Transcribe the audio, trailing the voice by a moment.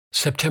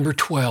September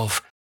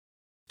 12,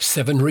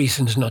 7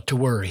 Reasons Not to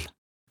Worry,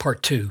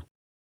 Part 2.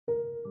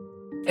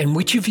 And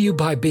which of you,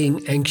 by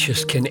being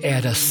anxious, can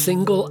add a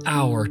single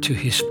hour to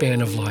his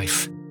span of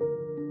life?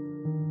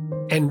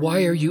 And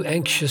why are you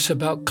anxious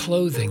about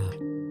clothing?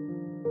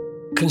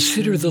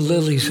 Consider the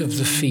lilies of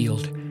the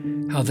field,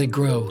 how they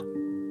grow.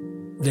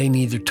 They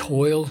neither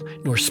toil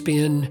nor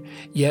spin,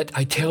 yet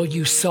I tell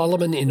you,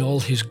 Solomon in all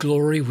his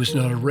glory was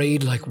not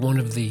arrayed like one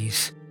of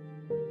these.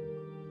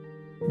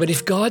 But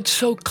if God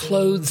so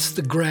clothes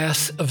the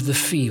grass of the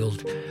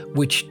field,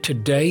 which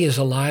today is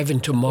alive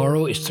and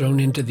tomorrow is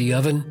thrown into the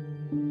oven,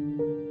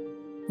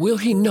 will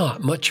he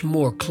not much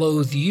more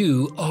clothe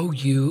you, O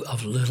you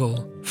of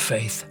little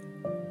faith?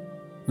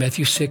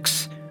 Matthew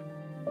 6,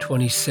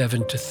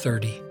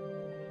 27-30.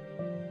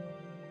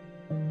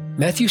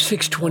 Matthew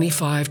 6,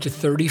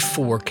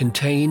 25-34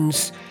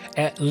 contains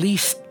at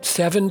least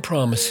 7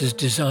 promises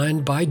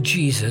designed by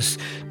Jesus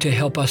to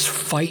help us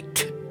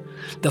fight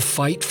the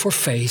fight for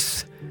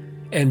faith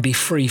and be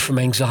free from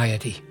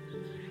anxiety.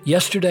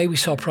 Yesterday we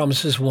saw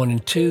promises 1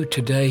 and 2.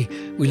 Today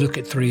we look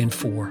at 3 and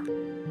 4.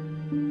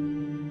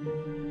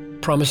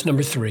 Promise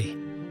number 3.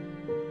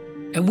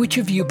 And which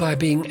of you, by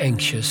being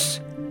anxious,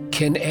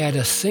 can add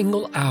a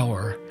single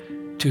hour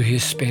to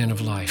his span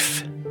of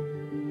life?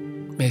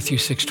 Matthew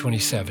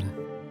 6:27.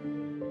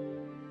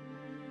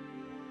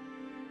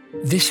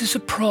 This is a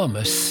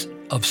promise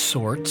of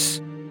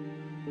sorts,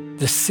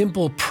 the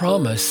simple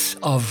promise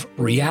of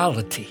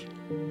reality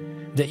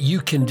that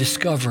you can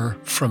discover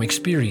from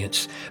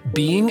experience.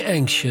 Being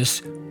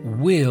anxious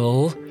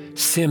will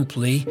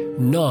simply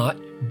not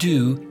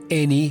do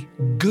any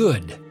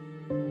good.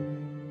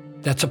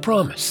 That's a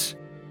promise.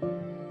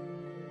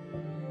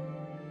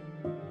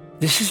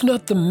 This is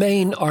not the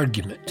main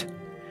argument,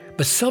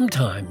 but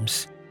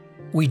sometimes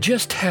we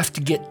just have to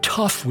get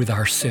tough with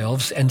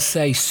ourselves and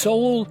say,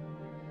 soul,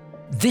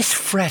 this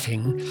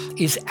fretting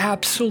is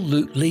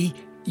absolutely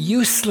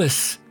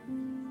useless.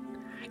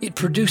 It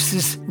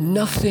produces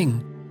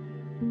nothing.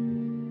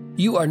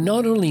 You are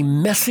not only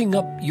messing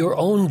up your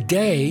own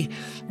day,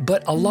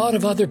 but a lot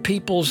of other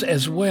people's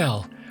as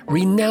well.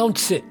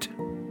 Renounce it.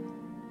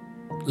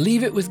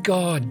 Leave it with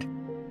God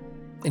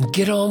and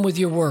get on with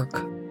your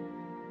work.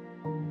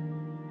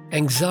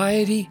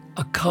 Anxiety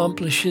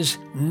accomplishes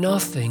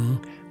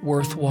nothing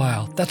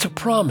worthwhile. That's a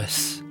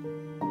promise.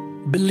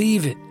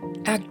 Believe it.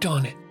 Act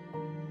on it.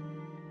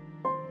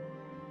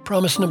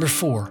 Promise number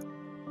 4.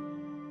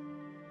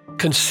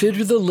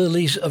 Consider the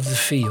lilies of the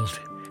field,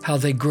 how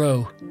they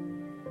grow.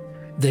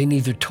 They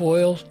neither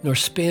toil nor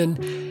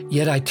spin,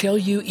 yet I tell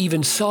you,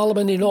 even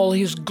Solomon in all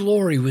his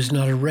glory was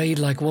not arrayed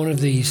like one of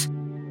these.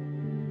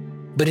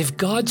 But if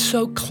God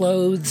so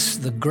clothes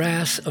the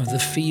grass of the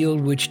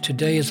field, which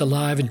today is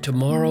alive and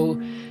tomorrow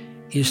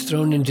is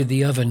thrown into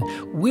the oven,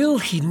 will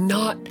he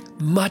not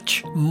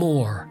much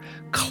more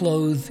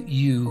clothe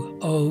you,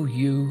 O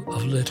you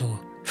of little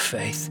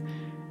faith?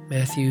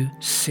 Matthew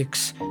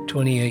 6,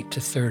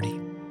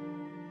 28-30.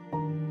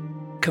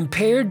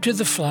 Compared to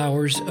the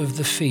flowers of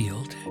the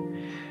field,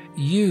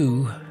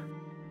 you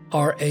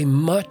are a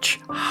much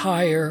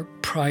higher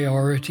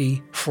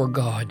priority for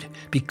God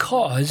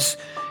because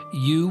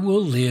you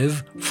will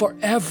live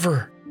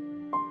forever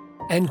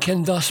and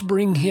can thus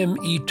bring him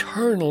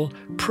eternal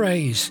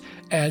praise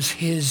as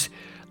his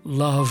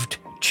loved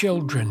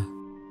children.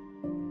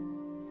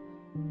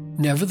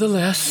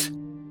 Nevertheless,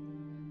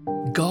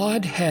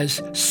 God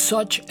has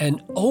such an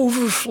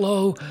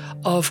overflow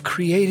of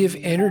creative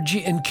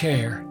energy and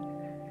care.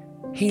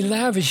 He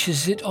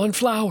lavishes it on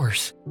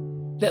flowers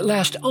that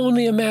last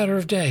only a matter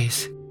of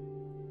days.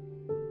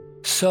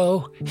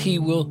 So he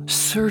will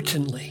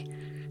certainly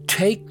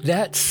take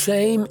that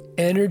same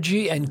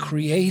energy and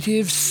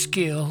creative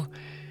skill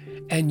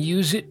and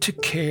use it to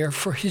care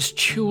for his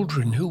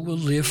children who will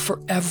live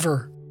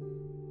forever.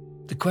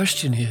 The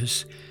question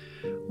is,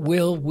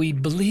 will we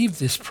believe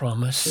this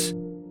promise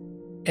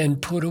and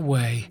put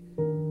away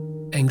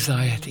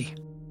anxiety?